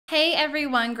Hey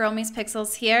everyone,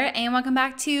 GirlMeetsPixels here, and welcome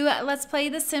back to Let's Play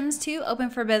The Sims 2 Open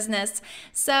for Business.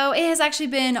 So it has actually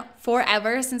been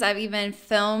forever since I've even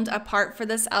filmed a part for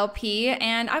this LP,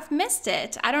 and I've missed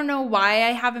it. I don't know why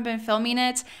I haven't been filming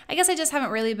it. I guess I just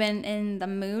haven't really been in the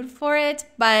mood for it,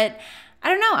 but I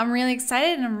don't know, I'm really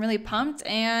excited and I'm really pumped,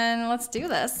 and let's do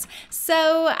this.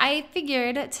 So I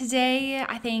figured today,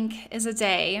 I think, is a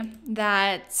day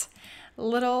that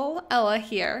little Ella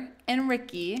here and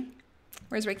Ricky,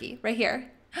 where's Ricky? Right here.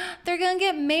 They're gonna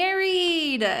get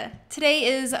married. Today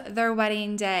is their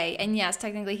wedding day. And yes,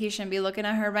 technically he shouldn't be looking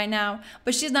at her right now,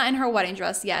 but she's not in her wedding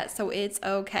dress yet, so it's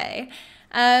okay.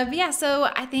 But yeah, so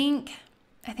I think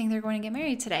they're going to get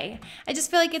married today. I just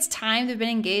feel like it's time. They've been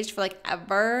engaged for like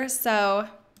ever, so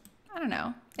I don't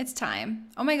know. It's time.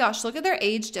 Oh my gosh, look at their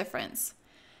age difference.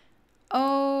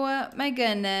 Oh my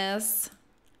goodness.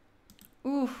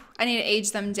 Ooh, I need to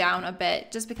age them down a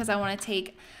bit just because I want to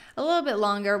take a little bit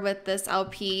longer with this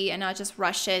LP and not just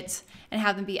rush it and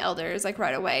have them be elders like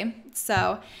right away.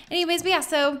 So anyways, but yeah,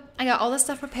 so I got all this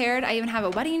stuff prepared. I even have a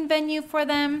wedding venue for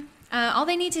them. All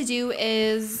they need to do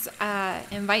is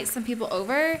invite some people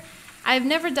over. I've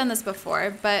never done this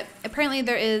before, but apparently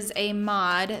there is a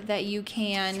mod that you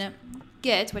can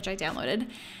get, which I downloaded,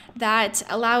 that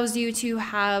allows you to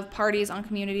have parties on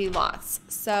community lots.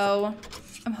 So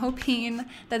I'm hoping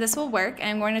that this will work, and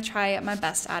I'm going to try my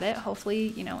best at it. Hopefully,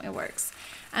 you know, it works.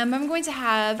 I'm going to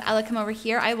have Ella come over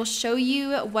here. I will show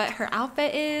you what her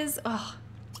outfit is. Oh,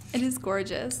 it is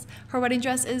gorgeous. Her wedding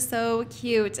dress is so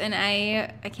cute, and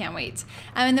I can't wait.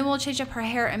 And then we'll change up her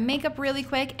hair and makeup really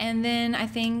quick, and then I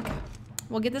think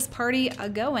we'll get this party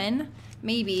going.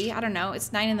 Maybe, I don't know.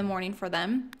 It's 9 in the morning for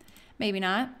them. Maybe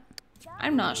not.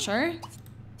 I'm not sure.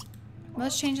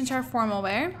 Let's change into our formal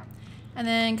wear. And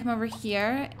then come over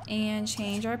here and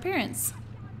change our appearance.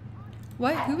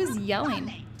 What? Who is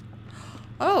yelling?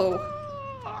 Oh.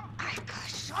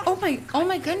 Oh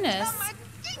my goodness.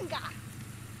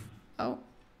 Oh.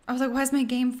 I was like, why is my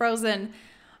game frozen?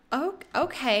 Oh,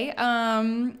 okay.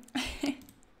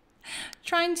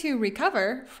 Trying to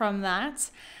recover from that.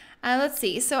 Let's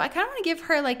see. So I kind of want to give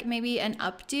her like maybe an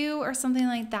updo or something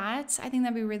like that. I think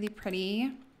that'd be really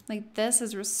pretty. Like this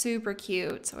is super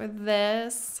cute. Or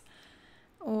this.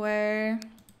 Or,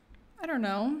 I don't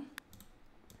know.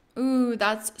 Ooh,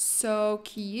 that's so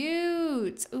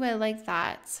cute. Ooh, I like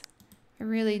that. I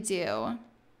really do.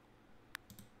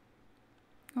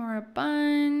 Or a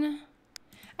bun.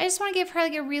 I just want to give her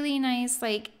like a really nice,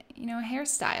 like, you know,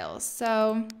 hairstyle.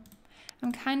 So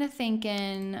I'm kind of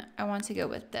thinking I want to go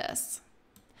with this.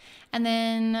 And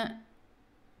then,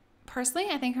 personally,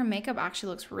 I think her makeup actually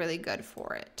looks really good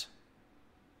for it.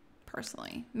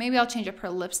 Personally. Maybe I'll change up her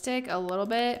lipstick a little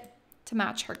bit to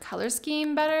match her color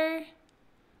scheme better.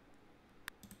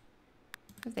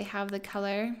 If they have the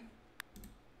color.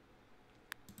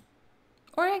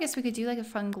 Or I guess we could do like a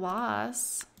fun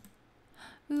gloss.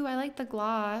 Ooh, I like the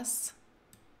gloss.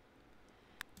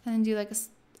 And then do like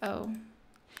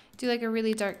do like a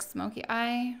really dark smoky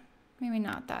eye. Maybe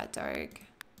not that dark.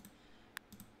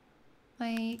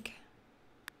 Like,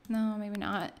 no, maybe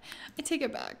not. I take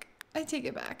it back. I take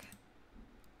it back.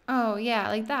 Oh, yeah,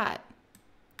 like that.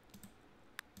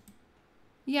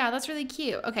 Yeah, that's really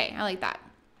cute. Okay, I like that.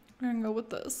 We're gonna go with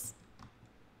this.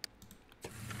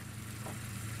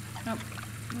 Nope.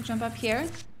 We'll jump up here.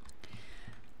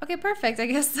 Okay, perfect. I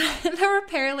guess the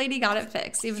repair lady got it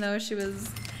fixed, even though she was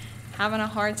having a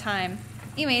hard time.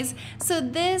 Anyways, so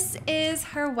this is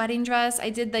her wedding dress. I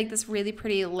did like this really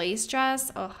pretty lace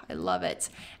dress. Oh, I love it.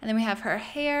 And then we have her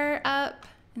hair up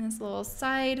in this little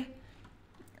side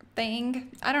thing.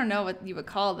 I don't know what you would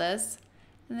call this.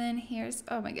 And then here's,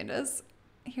 oh my goodness,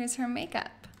 here's her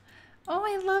makeup. Oh,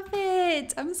 I love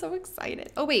it. I'm so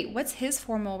excited. Oh wait, what's his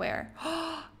formal wear?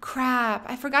 Oh, crap.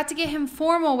 I forgot to get him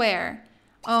formal wear.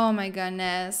 Oh my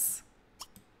goodness.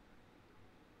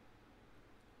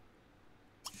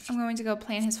 I'm going to go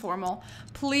plan his formal.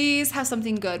 Please have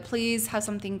something good. Please have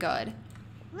something good.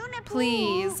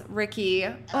 Please, Ricky.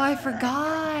 Oh, I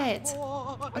forgot.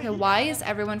 Okay, why is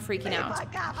everyone freaking out?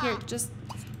 Here, just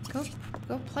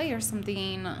go play or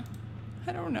something.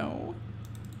 I don't know.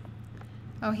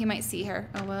 Oh, he might see her.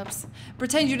 Oh, whoops.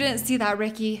 Pretend you didn't see that,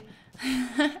 Ricky.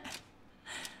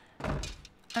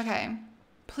 Okay.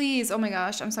 Please. Oh my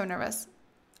gosh, I'm so nervous.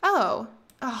 Oh,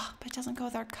 but it doesn't go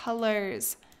with our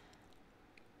colors.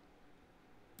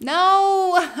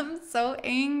 No, I'm so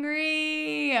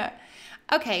angry.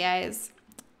 Okay, guys.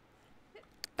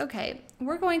 Okay,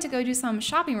 we're going to go do some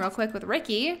shopping real quick with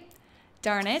Ricky.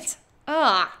 Darn it.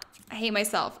 Ugh, I hate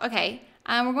myself. Okay,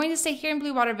 we're going to stay here in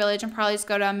Blue Water Village and probably just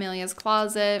go to Amelia's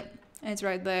closet. It's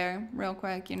right there, real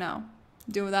quick, you know.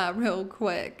 Do that real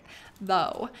quick,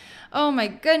 though. Oh my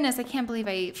goodness, I can't believe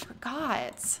I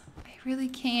forgot. I really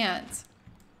can't.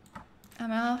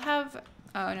 I'll have,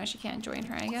 oh no, she can't join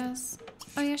her, I guess.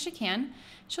 Oh yeah, she can.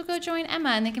 She'll go join Emma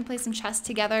and they can play some chess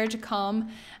together to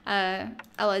calm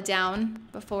Ella down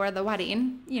before the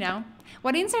wedding. You know,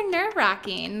 weddings are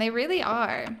nerve-wracking. They really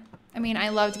are. I mean, I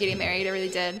loved getting married. I really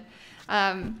did.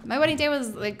 My wedding day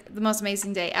was like the most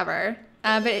amazing day ever.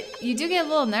 But you do get a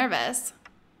little nervous.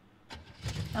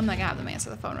 I'm not gonna have them answer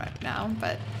the phone right now,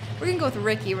 but we're gonna go with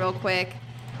Ricky real quick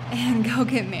and go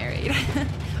get married.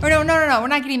 Or no, we're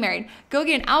not getting married. Go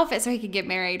get an outfit so he can get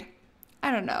married. I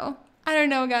don't know. I don't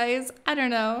know, guys. I don't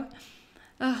know.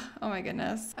 Oh my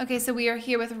goodness. Okay, so we are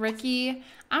here with Ricky.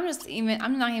 I'm not even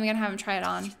gonna have him try it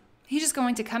on. He's just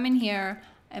going to come in here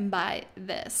and buy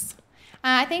this.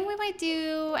 I think we might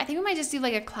just do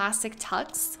like a classic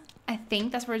tux. I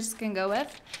think that's what we're just gonna go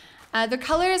with. The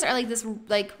colors are like this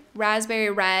like raspberry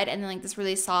red and then like this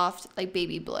really soft like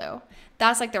baby blue.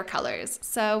 That's like their colors.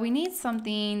 So we need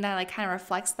something that like kind of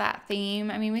reflects that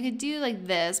theme. I mean, we could do like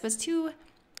this, but it's too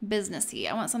businessy.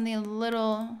 I want something a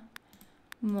little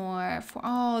more for,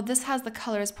 oh, this has the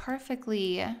colors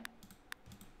perfectly. I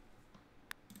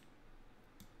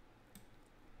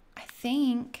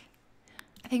think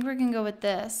we're gonna go with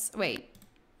this. Wait,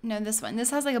 no, this one.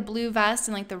 This has like a blue vest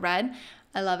and like the red.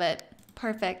 I love it.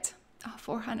 Perfect. Oh,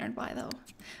 400. Why though?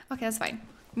 Okay, that's fine.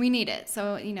 We need it,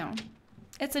 so you know,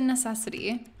 it's a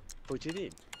necessity.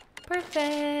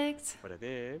 Perfect.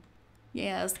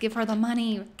 Yes, give her the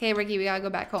money. Okay, Ricky, we gotta go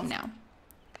back home now.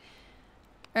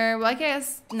 Well, I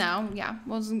guess, no, yeah,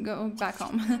 we'll just go back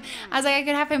home. I was like, I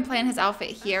could have him plan his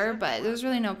outfit here, but there was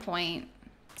really no point,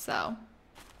 so.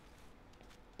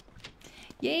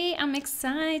 Yay, I'm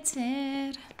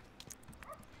excited.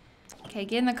 Okay,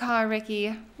 get in the car,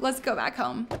 Ricky. Let's go back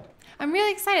home. I'm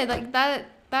really excited, like that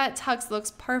tux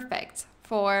looks perfect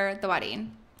for the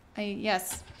wedding.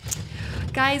 Yes.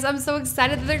 Guys, I'm so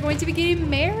excited that they're going to be getting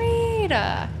married.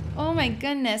 Oh my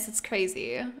goodness, it's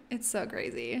crazy. It's so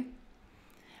crazy. I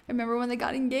remember when they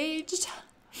got engaged.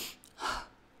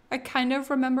 I kind of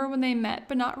remember when they met,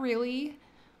 but not really.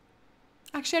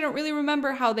 Actually, I don't really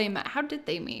remember how they met. How did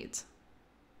they meet?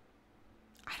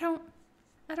 I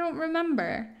don't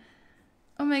remember.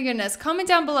 Oh my goodness. Comment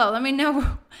down below. Let me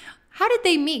know. How did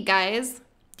they meet, guys?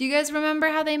 Do you guys remember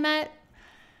how they met?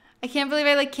 I can't believe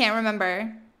I like can't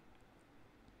remember.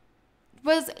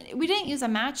 We didn't use a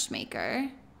matchmaker.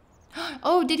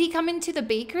 Oh, did he come into the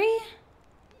bakery?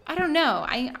 I don't know.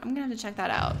 I'm gonna have to check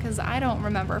that out because I don't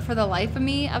remember for the life of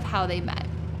me of how they met.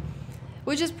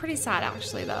 Which is pretty sad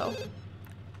actually though.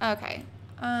 Okay.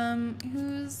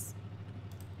 Who's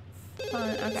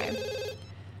fun? Okay.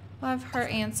 We'll have her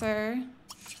answer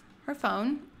her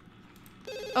phone.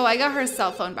 Oh, I got her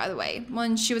cell phone by the way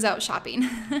when she was out shopping.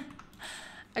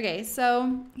 Okay,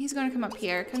 so he's gonna come up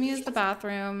here, come use the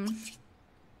bathroom,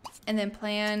 and then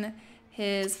plan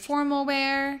his formal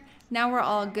wear. Now we're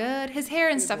all good. His hair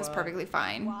and stuff is perfectly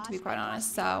fine, to be quite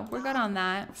honest, so we're good on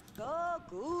that.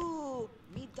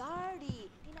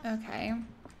 Okay,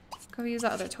 go use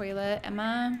the other toilet,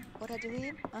 Emma.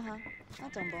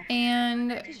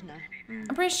 And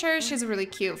I'm pretty sure she's a really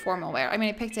cute formal wear. I mean,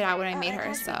 I picked it out when I made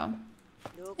her, so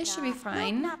it should be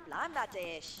fine. But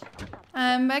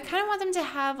I kind of want them to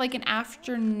have like an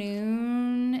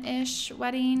afternoon-ish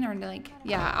wedding, or like,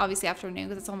 yeah, obviously afternoon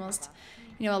because it's almost,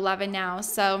 you know, 11 now.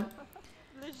 So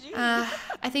I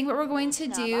think what we're going to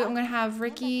do, I'm going to have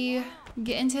Ricky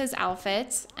get into his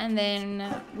outfit, and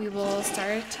then we will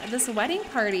start this wedding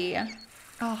party.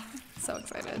 Oh, so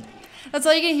excited. That's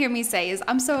all you can hear me say is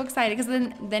I'm so excited because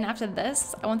then after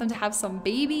this, I want them to have some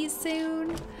babies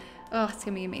soon. Oh, it's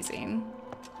going to be amazing.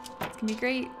 It's gonna be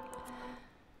great.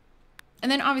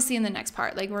 And then obviously in the next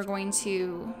part, like we're going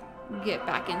to get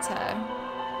back into,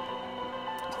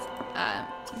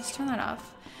 let's turn that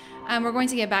off. We're going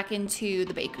to get back into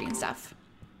the bakery and stuff.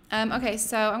 Okay,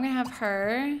 so I'm gonna have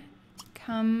her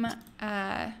come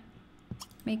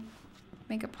make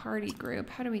a party group.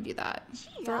 How do we do that?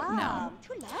 No.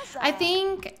 I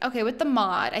think, okay, with the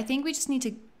mod, I think we just need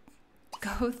to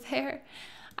go there.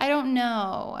 I don't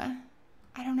know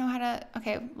how to,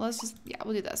 okay, let's just, yeah,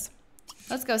 we'll do this.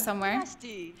 Let's go somewhere.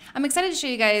 I'm excited to show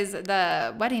you guys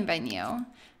the wedding venue.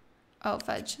 Oh,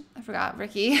 fudge, I forgot,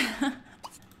 Ricky.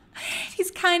 He's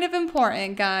kind of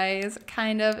important, guys,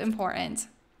 kind of important.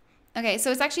 Okay, so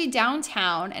it's actually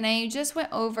downtown, and I just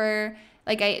went over,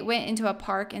 like I went into a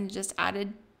park and just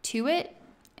added to it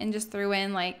and just threw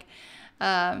in like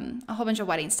a whole bunch of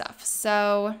wedding stuff.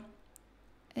 So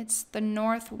it's the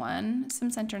north one,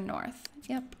 Sim Center North.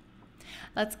 Yep.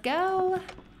 Let's go.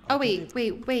 Oh,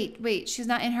 wait. She's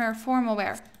not in her formal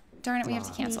wear. Darn it, we have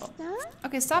to cancel.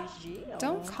 Okay, stop.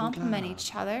 Don't compliment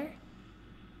each other.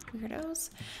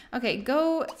 Weirdos. Okay,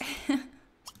 go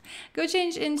go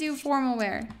change into formal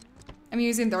wear. I'm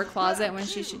using their closet when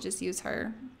she should just use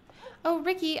her. Oh,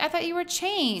 Ricky, I thought you were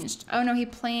changed. Oh, no, he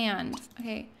planned.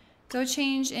 Okay, go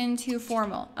change into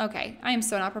formal. Okay, I am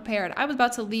so not prepared. I was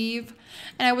about to leave,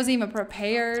 and I wasn't even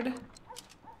prepared.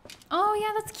 Oh,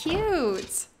 yeah, that's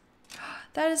cute.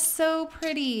 That is so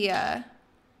pretty.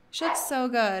 She looks so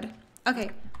good. Okay,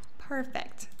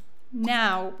 perfect.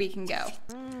 Now we can go.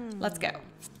 Let's go.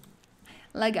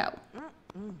 Let go.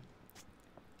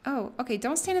 Oh, okay,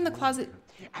 don't stand in the closet.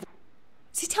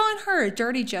 Is he telling her a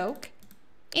dirty joke?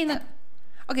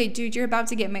 Okay, dude, you're about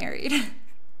to get married.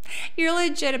 You're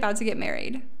legit about to get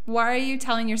married. Why are you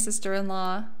telling your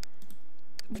sister-in-law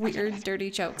weird, dirty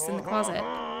jokes in the closet?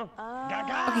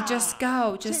 Okay, just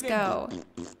go. Just stop.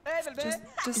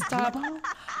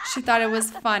 She thought it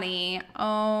was funny.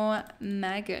 Oh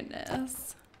my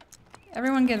goodness.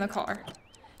 Everyone get in the car.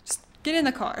 Just get in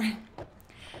the car.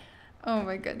 Oh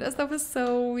my goodness, that was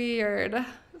so weird.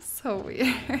 So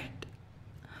weird.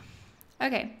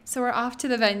 Okay, so we're off to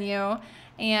the venue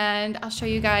and I'll show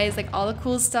you guys like all the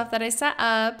cool stuff that I set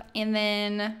up, and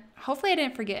then hopefully I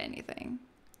didn't forget anything.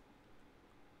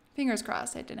 Fingers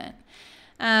crossed I didn't.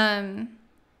 And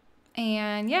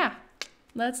yeah,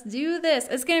 let's do this.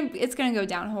 It's gonna go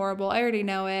down horrible. I already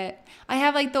know it. I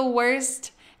have like the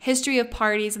worst history of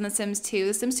parties in The Sims 2.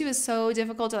 The Sims 2 is so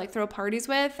difficult to like throw parties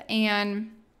with,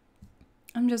 and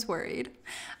I'm just worried.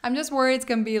 I'm just worried it's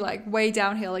gonna be like way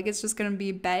downhill. Like it's just gonna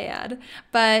be bad.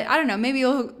 But I don't know. Maybe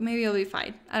it'll be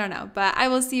fine. I don't know. But I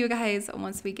will see you guys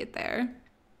once we get there.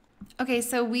 Okay,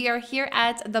 so we are here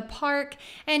at the park,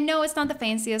 and no, it's not the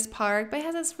fanciest park, but it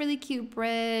has this really cute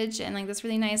bridge and like this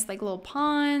really nice like little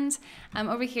pond.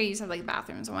 Over here you just have like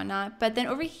bathrooms and whatnot, but then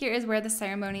over here is where the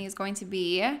ceremony is going to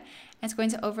be. And it's going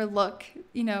to overlook,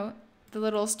 you know, the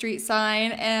little street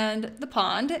sign and the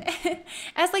pond. It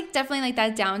has like definitely like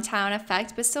that downtown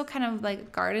effect, but still kind of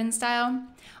like garden style.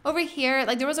 Over here,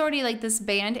 like there was already like this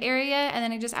band area, and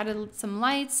then I just added some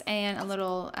lights and a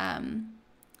little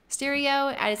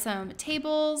stereo, added some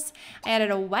tables. I added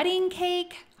a wedding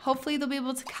cake. Hopefully they'll be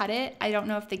able to cut it. I don't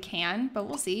know if they can, but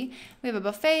we'll see. We have a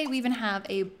buffet. We even have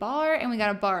a bar, and we got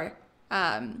a bar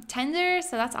tender,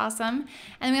 so that's awesome.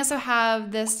 And then we also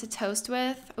have this to toast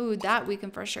with. Ooh, that we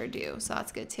can for sure do, so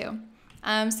that's good too.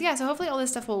 So yeah, so hopefully all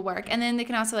this stuff will work. And then they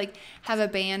can also like have a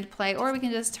band play, or we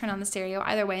can just turn on the stereo.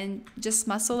 Either way, and just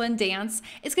muscle and dance.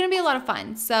 It's gonna be a lot of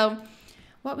fun. So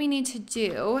what we need to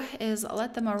do is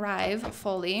let them arrive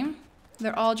fully.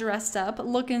 They're all dressed up,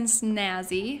 looking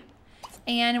snazzy.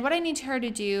 And what I need her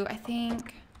to do, I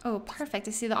think, oh, perfect,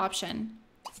 I see the option.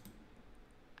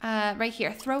 Right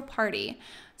here, throw party.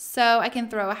 So I can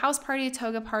throw a house party, a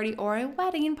toga party, or a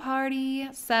wedding party.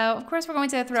 So of course we're going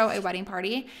to throw a wedding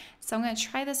party. So I'm gonna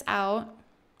try this out.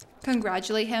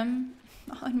 Congratulate him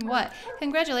on what?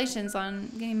 Congratulations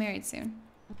on getting married soon.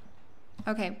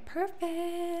 Okay,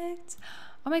 perfect.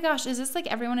 Oh my gosh, is this like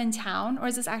everyone in town, or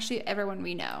is this actually everyone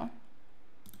we know?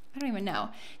 I don't even know.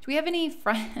 Do we have any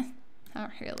friends?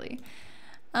 Not really.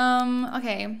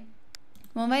 Okay.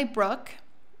 We'll invite Brooke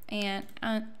and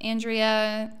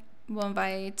Andrea. We'll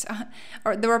invite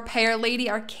or the repair lady,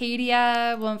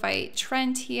 Arcadia. We'll invite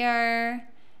Trent here,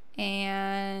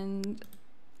 and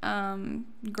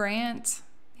Grant.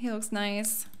 He looks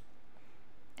nice.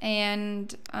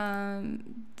 And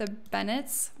the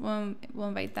Bennetts, we'll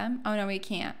invite them. Oh no, we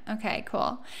can't. Okay,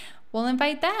 cool. We'll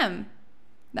invite them.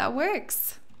 That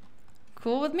works.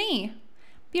 Cool with me.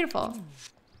 Beautiful.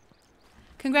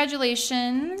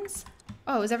 Congratulations.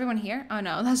 Oh, is everyone here? Oh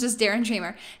no, that's just Darren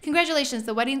Dreamer. Congratulations,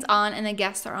 the wedding's on and the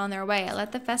guests are on their way.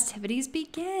 Let the festivities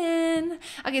begin.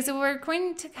 Okay, so we're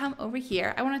going to come over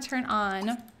here. I want to turn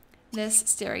on this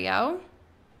stereo,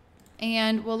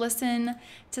 and we'll listen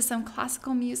to some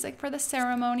classical music for the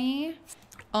ceremony.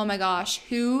 Oh my gosh,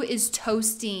 who is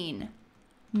toasting?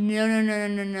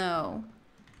 No.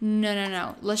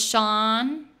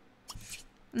 LaShawn?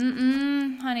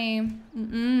 Honey.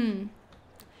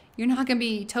 You're not gonna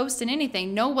be toasting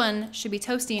anything. No one should be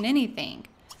toasting anything.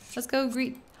 Let's go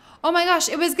greet. Oh my gosh,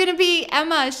 it was gonna be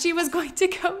Emma. She was going to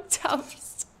go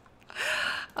toast.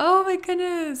 Oh my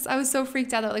goodness. I was so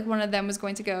freaked out that like one of them was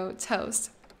going to go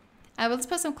toast. Let's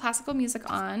put some classical music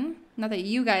on. Not that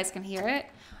you guys can hear it,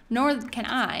 nor can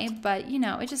I, but you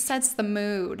know, it just sets the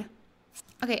mood.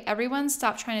 Okay, everyone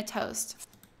stop trying to toast.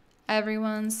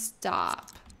 Everyone stop.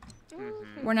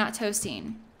 We're not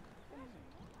toasting.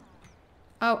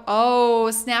 Oh,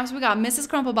 snaps, we got Mrs.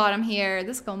 Crumplebottom here.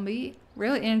 This is gonna be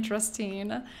really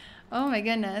interesting. Oh my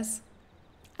goodness.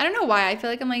 I don't know why. I feel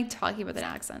like I'm like talking with an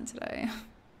accent today.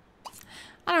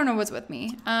 I don't know what's with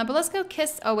me. But let's go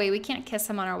kiss. Oh wait, we can't kiss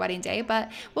him on our wedding day,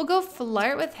 but we'll go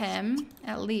flirt with him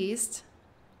at least.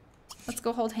 Let's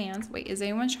go hold hands. Wait, is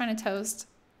anyone trying to toast?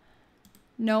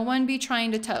 No one be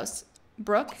trying to toast.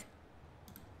 Brooke?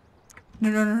 No,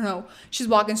 no, no, no. She's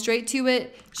walking straight to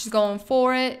it. She's going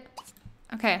for it.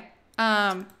 Okay.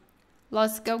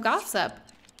 Let's go gossip.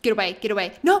 Get away, get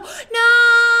away. No,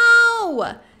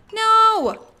 no,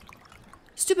 no.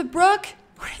 Stupid Brooke.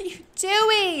 What are you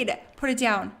doing? Put it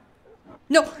down.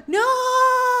 No,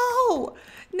 no,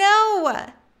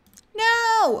 no,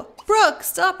 no. Brooke,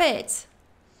 stop it.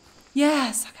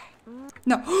 Yes, okay.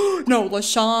 No, no,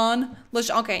 LaShawn.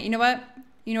 Okay, you know what?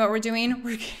 You know what we're doing?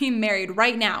 We're getting married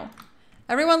right now.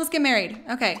 Everyone, let's get married.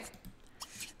 Okay.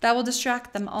 That will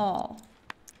distract them all.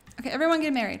 Okay, everyone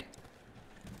get married.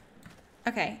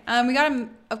 Okay, we gotta,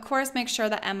 of course, make sure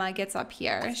that Emma gets up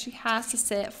here. She has to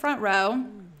sit front row.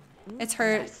 It's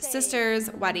her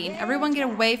sister's wedding. Everyone get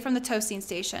away from the toasting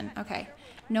station. Okay,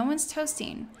 no one's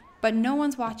toasting, but no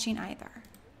one's watching either.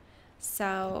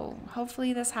 So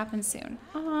hopefully this happens soon.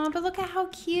 Aw, but look at how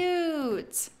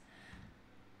cute.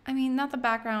 I mean, not the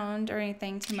background or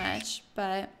anything too much,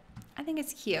 but I think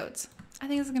it's cute. I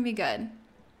think it's gonna be good.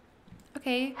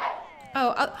 Okay.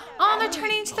 Oh, they're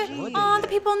turning to the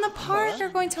people in the park are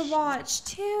going to watch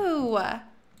too.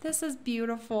 This is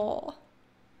beautiful.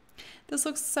 This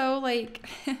looks so like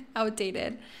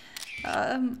outdated.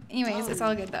 Anyways, it's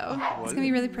all good though. It's gonna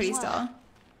be really pretty still.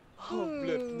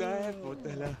 Aww.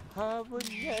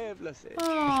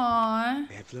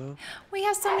 We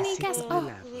have so many guests.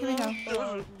 Oh, here we go.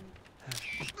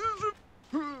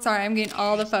 Sorry, I'm getting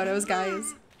all the photos,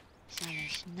 guys.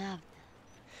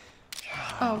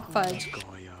 Oh, fudge.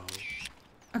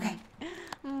 Okay.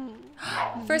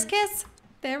 First kiss.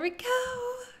 There we go.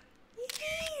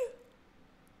 Yay.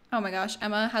 Oh my gosh,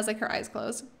 Emma has like her eyes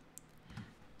closed.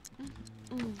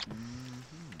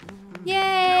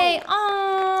 Yay!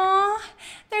 Aww!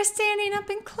 They're standing up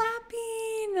and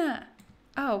clapping.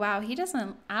 Oh wow,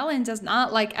 Alan does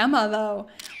not like Emma though.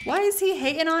 Why is he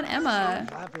hating on Emma?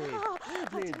 I'm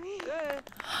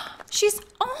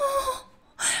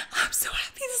so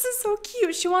happy. This is so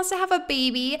cute. She wants to have a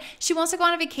baby. She wants to go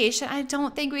on a vacation. I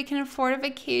don't think we can afford a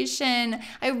vacation.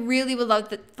 I really would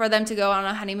love for them to go on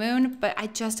a honeymoon, but I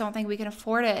just don't think we can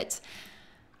afford it.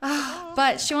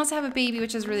 But she wants to have a baby,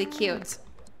 which is really cute.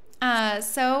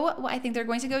 So what I think they're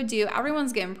going to go do,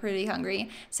 everyone's getting pretty hungry.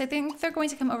 So I think they're going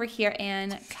to come over here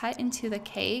and cut into the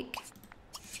cake.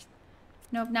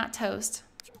 Nope, not toast.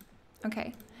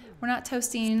 Okay, we're not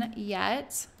toasting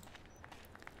yet.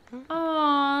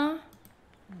 Aww.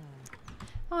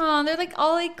 Aww, they're like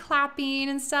all like clapping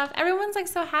and stuff. Everyone's like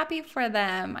so happy for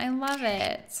them. I love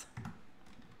it.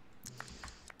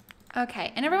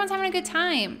 Okay, and everyone's having a good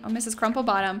time. Oh, Mrs.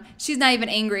 Crumplebottom. She's not even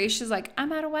angry. She's like,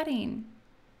 I'm at a wedding.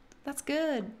 That's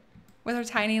good. With her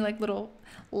tiny like little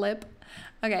lip.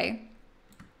 Okay.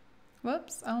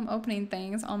 Whoops. Oh, I'm opening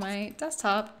things on my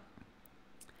desktop.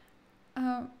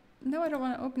 No, I don't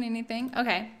want to open anything.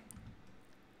 Okay.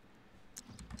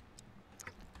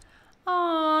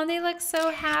 Aw, they look so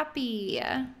happy.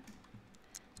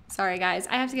 Sorry, guys.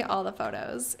 I have to get all the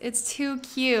photos. It's too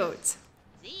cute.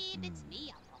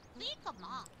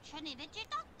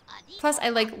 Plus, I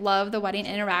like love the wedding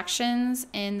interactions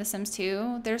in The Sims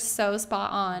 2. They're so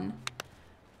spot on.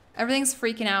 Everything's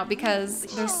freaking out because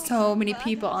there's so many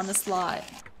people on the slot.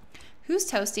 Who's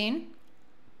toasting?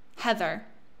 Heather.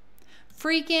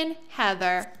 Freaking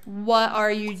Heather. What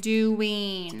are you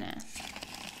doing?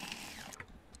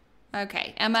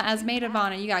 Okay, Emma, as maid of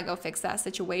honor, you gotta go fix that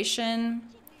situation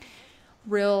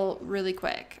really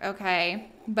quick, okay?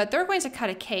 But they're going to cut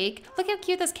a cake. Look how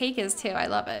cute this cake is, too. I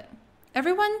love it.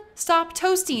 Everyone, stop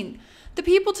toasting. The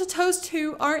people to toast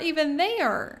to aren't even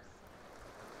there.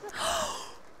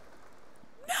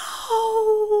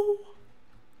 No!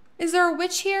 Is there a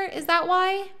witch here? Is that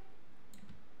why?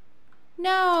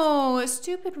 No,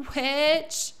 stupid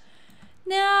witch.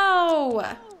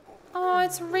 No. Oh,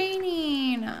 it's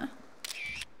raining.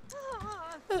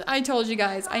 I told you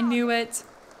guys. I knew it.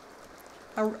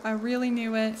 I really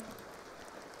knew it.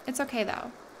 It's okay,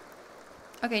 though.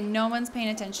 Okay, no one's paying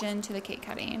attention to the cake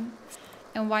cutting.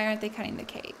 And why aren't they cutting the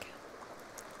cake?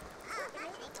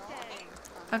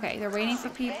 Okay, they're waiting for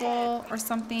people or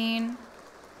something.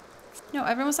 No,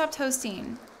 everyone stop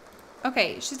toasting.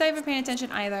 Okay, she's not even paying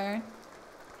attention either.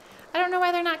 I don't know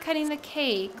why they're not cutting the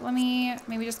cake. Let me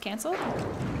maybe just cancel.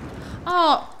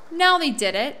 Oh, now they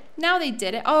did it. Now they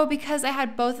did it. Oh, because I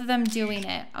had both of them doing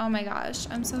it. Oh my gosh,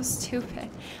 I'm so stupid.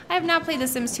 I have not played The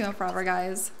Sims 2 in forever,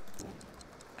 guys.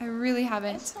 I really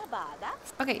haven't.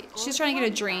 Okay, she's trying to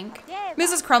get a drink.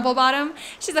 Mrs. Crumplebottom,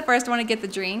 she's the first one to get the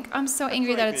drink. I'm so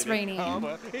angry that it's raining.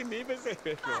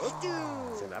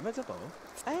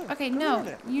 Okay,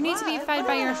 no. You need to be fed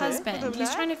by your husband.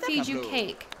 He's trying to feed you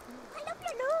cake.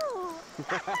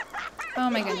 Oh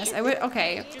my goodness. I would.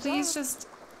 Okay, please just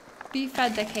be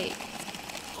fed the cake.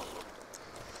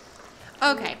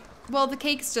 Okay. Well, the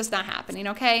cake's just not happening,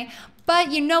 okay?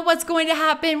 But you know what's going to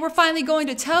happen? We're finally going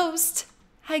to toast.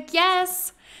 Heck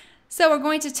yes. So we're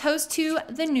going to toast to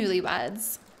the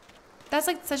newlyweds. That's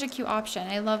like such a cute option.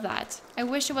 I love that. I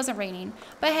wish it wasn't raining.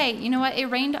 But hey, you know what? It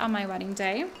rained on my wedding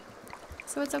day.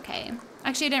 So it's okay.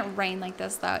 Actually, it didn't rain like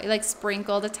this though. It like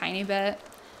sprinkled a tiny bit.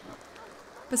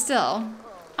 But still.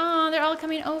 Oh, they're all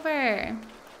coming over.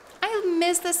 I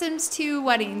miss the Sims 2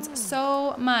 weddings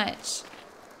so much.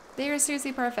 They are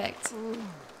seriously perfect.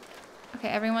 Okay,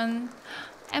 everyone.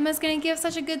 Emma's gonna give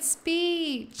such a good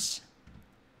speech.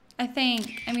 I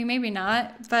think. I mean, maybe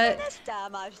not, but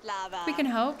we can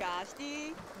hope. Aww.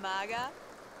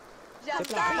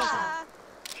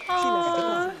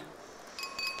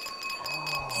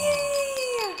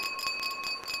 Yay!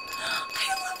 I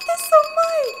love this so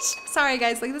much. Sorry,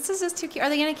 guys. Like, this is just too cute. Are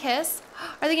they gonna kiss?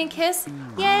 Are they gonna kiss?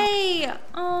 Yay!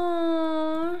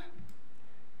 Aww.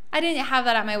 I didn't have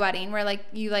that at my wedding where like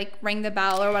you like ring the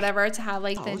bell or whatever to have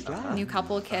like the new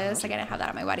couple kiss. Like I didn't have that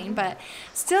at my wedding, but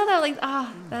still though, like,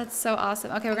 oh, that's so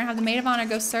awesome. Okay, we're gonna have the maid of honor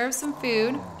go serve some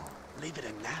food.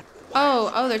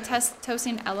 Oh, they're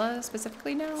toasting Ella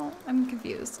specifically now? I'm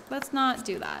confused. Let's not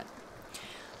do that.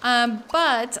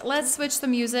 But let's switch the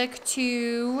music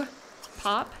to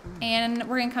pop and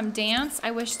we're gonna come dance.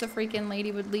 I wish the freaking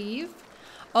lady would leave.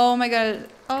 Oh my god.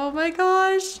 Oh my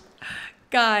gosh.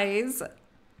 Guys.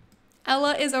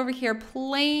 Ella is over here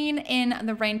playing in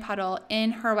the rain puddle in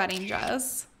her wedding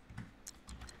dress.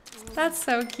 That's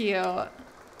so cute.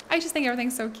 I just think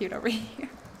everything's so cute over here.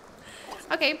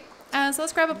 Okay, so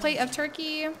let's grab a plate of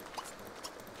turkey.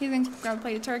 He can grab a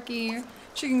plate of turkey.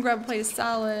 She can grab a plate of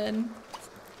salad.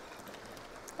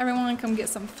 Everyone come get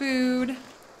some food.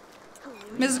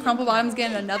 Mrs. Crumplebottom's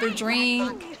getting another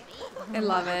drink. I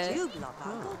love it.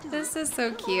 This is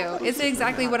so cute. Is it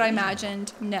exactly what I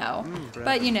imagined? No.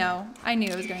 But you know, I knew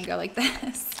it was going to go like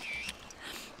this.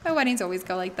 My weddings always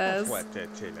go like this.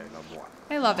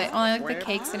 I love it. Oh, I like the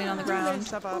cake sitting on the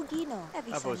ground.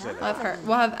 Love her.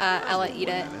 We'll have Ella eat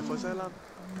it.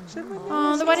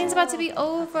 Oh, the wedding's about to be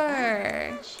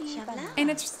over. And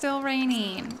it's still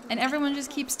raining. And everyone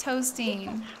just keeps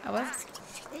toasting. Oh, what?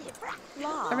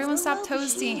 Everyone stop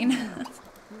toasting.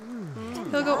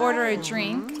 He'll go order a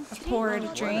drink, a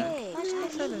poured drink.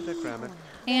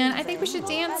 And I think we should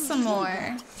dance some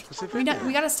more. We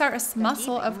gotta start a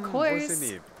muscle, of course.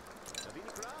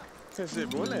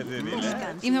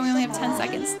 Even though we only have 10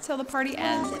 seconds till the party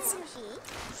ends.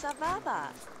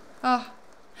 Oh.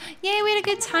 Yay, we had a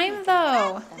good time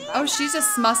though. Oh, she's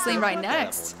just muscling right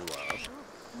next.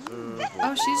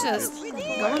 Oh, she's just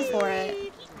going for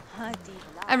it.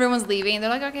 Everyone's leaving. They're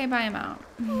like, okay, bye, I'm out.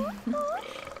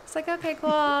 It's like, okay,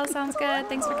 cool, sounds good,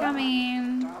 thanks for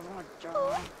coming.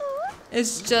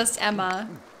 It's just Emma.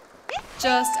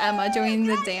 Just Emma doing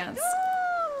the dance.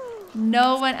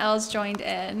 No one else joined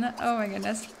in. Oh my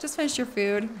goodness. Just finish your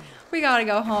food. We gotta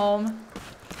go home.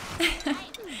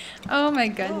 Oh my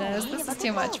goodness, this is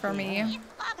too much for me.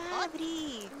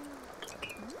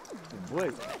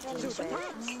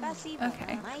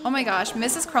 Okay. Oh my gosh,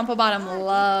 Mrs. Crumplebottom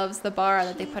loves the bar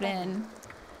that they put in.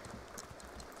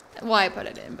 Well, I put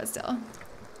it in, but still.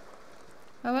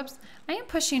 Oh, whoops. I am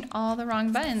pushing all the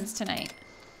wrong buttons tonight.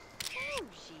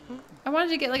 I wanted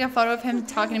to get like a photo of him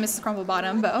talking to Mrs.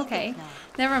 Crumplebottom, but okay.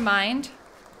 Never mind.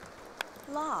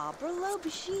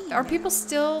 Are people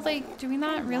still like doing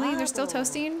that? Really? They're still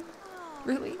toasting?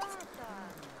 Really?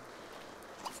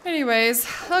 Anyways,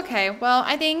 okay. Well,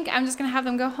 I think I'm just gonna have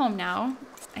them go home now,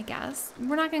 I guess.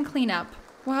 We're not gonna clean up.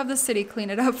 We'll have the city clean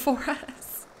it up for us.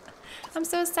 I'm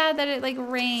so sad that it like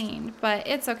rained, but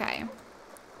it's okay.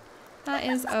 That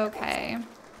is okay.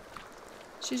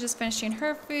 She's just finishing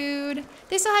her food.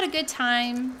 They still had a good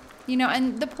time, you know,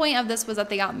 and the point of this was that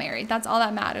they got married. That's all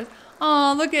that matters.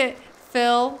 Oh, look at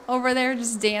Phil over there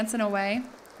just dancing away.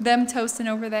 Them toasting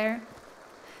over there.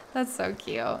 That's so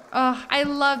cute. Oh, I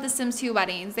love the Sims 2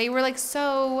 weddings. They were like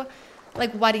so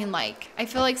like wedding-like. I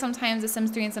feel like sometimes the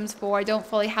Sims 3 and Sims 4 don't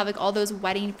fully have like all those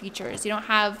wedding features. You don't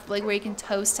have like where you can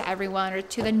toast to everyone or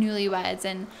to the newlyweds,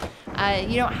 and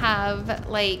you don't have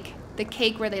like the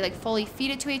cake where they like fully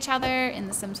feed it to each other in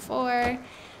the Sims 4.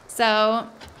 So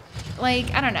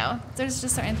like, I don't know. There's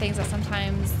just certain things that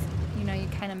sometimes, you know, you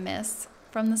kind of miss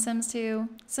from the Sims 2.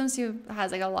 Sims 2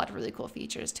 has like a lot of really cool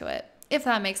features to it. if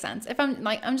that makes sense. If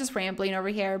I'm just rambling over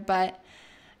here, but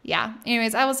yeah.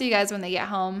 Anyways, I will see you guys when they get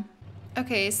home.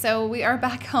 Okay, so we are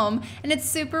back home, and it's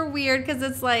super weird because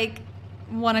it's like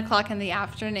 1 o'clock in the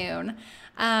afternoon.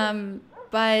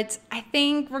 But I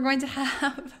think we're going to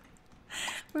have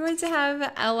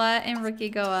Ella and Ricky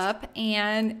go up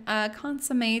and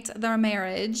consummate their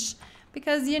marriage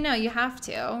because, you know, you have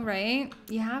to, right?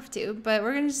 You have to. But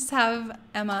we're going to just have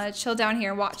Emma chill down here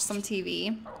and watch some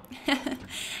TV.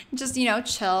 Just, you know,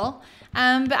 chill.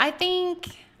 But I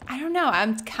think, I don't know,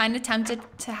 I'm kind of tempted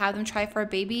to have them try for a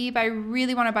baby, but I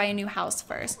really want to buy a new house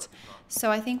first. So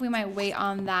I think we might wait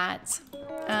on that.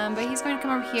 But he's going to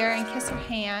come over here and kiss her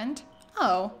hand.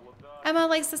 Oh, Emma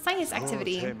likes the science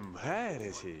activity.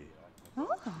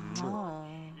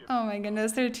 Oh my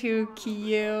goodness, they're too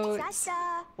cute.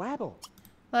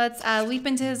 Let's leap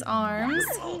into his arms.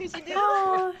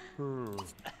 Oh.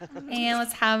 And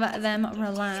let's have them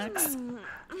relax.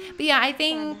 But yeah, I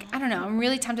think, I don't know, I'm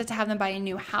really tempted to have them buy a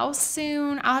new house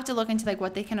soon. I'll have to look into like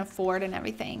what they can afford and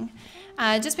everything.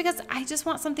 Just because I just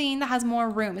want something that has more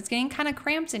room. It's getting kind of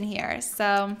cramped in here.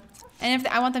 So, and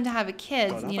if I want them to have a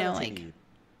kid, you know, like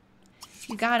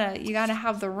you gotta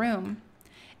have the room.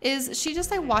 Is she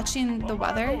just like watching the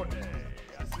weather?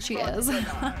 She is.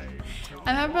 I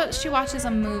remember she watches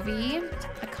a movie,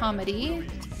 a comedy,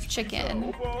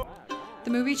 Chicken. The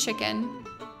movie Chicken.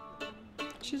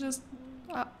 She just,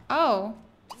 oh.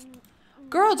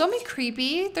 Girl, don't be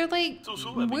creepy. They're like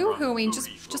woo-hooing.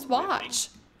 Just watch.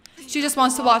 She just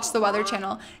wants to watch the Weather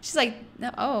Channel. She's like,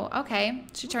 oh, okay.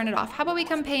 She turned it off. How about we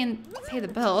come pay the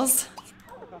bills?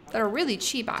 That are really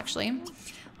cheap, actually.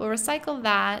 We'll recycle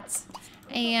that.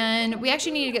 And we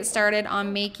actually need to get started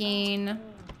on making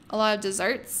a lot of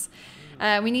desserts.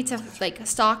 We need to like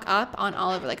stock up on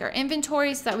all of like our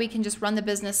inventory so that we can just run the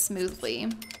business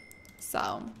smoothly.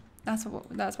 So that's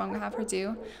what I'm gonna have her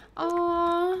do.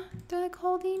 Oh, they're like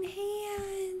holding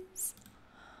hands.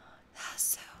 That's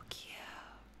so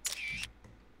cute.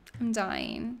 I'm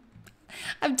dying.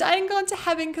 I'm dying going to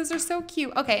heaven because they're so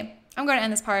cute. Okay, I'm gonna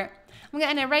end this part. I'm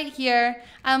gonna end it right here.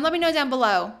 Let me know down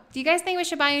below. Do you guys think we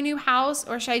should buy a new house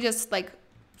or should I just like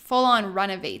full on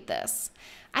renovate this?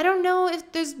 I don't know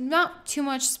if there's not too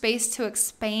much space to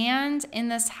expand in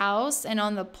this house and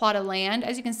on the plot of land.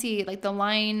 As you can see, like the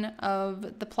line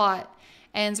of the plot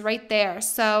ends right there.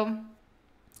 So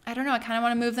I don't know. I kind of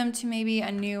want to move them to maybe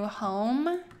a new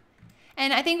home.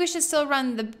 And I think we should still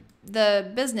run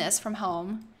the business from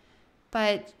home.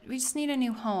 But we just need a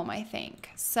new home, I think.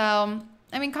 So,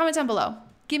 I mean, comment down below.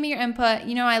 Give me your input.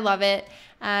 You know I love it.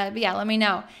 But yeah, let me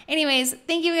know. Anyways,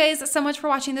 thank you guys so much for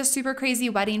watching this super crazy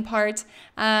wedding part.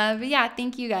 But yeah,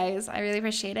 thank you guys. I really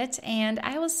appreciate it. And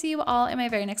I will see you all in my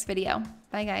very next video.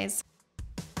 Bye, guys.